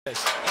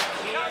This.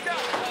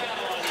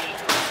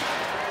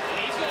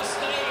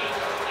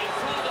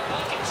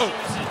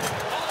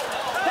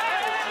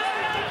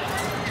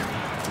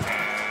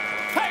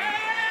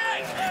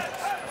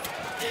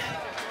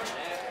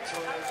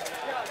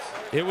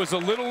 It was a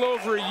little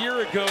over a year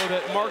ago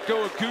that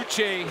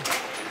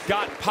Eguchi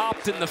got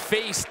popped in the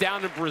face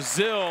down in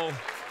Brazil.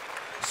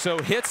 So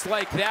hits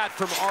like that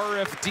from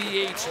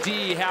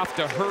RFD-HD have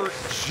to hurt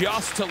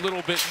just a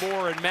little bit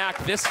more. And Mac,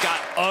 this got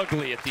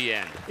ugly at the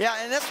end. Yeah,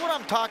 and that's what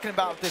I'm talking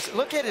about. This,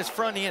 look at his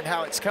front end,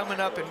 how it's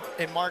coming up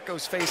in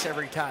Marco's face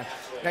every time.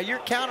 Now your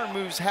counter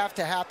moves have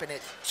to happen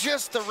at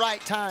just the right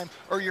time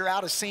or you're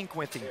out of sync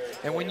with him.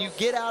 And when you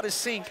get out of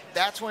sync,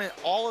 that's when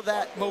all of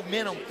that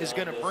momentum is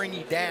going to bring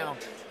you down.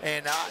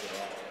 And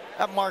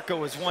that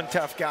Marco is one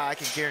tough guy, I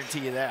can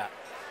guarantee you that.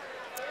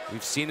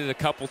 We've seen it a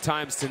couple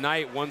times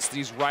tonight. Once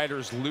these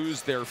riders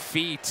lose their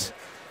feet,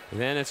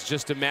 then it's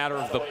just a matter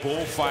of the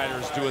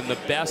bullfighters doing the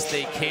best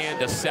they can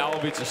to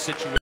salvage the situation.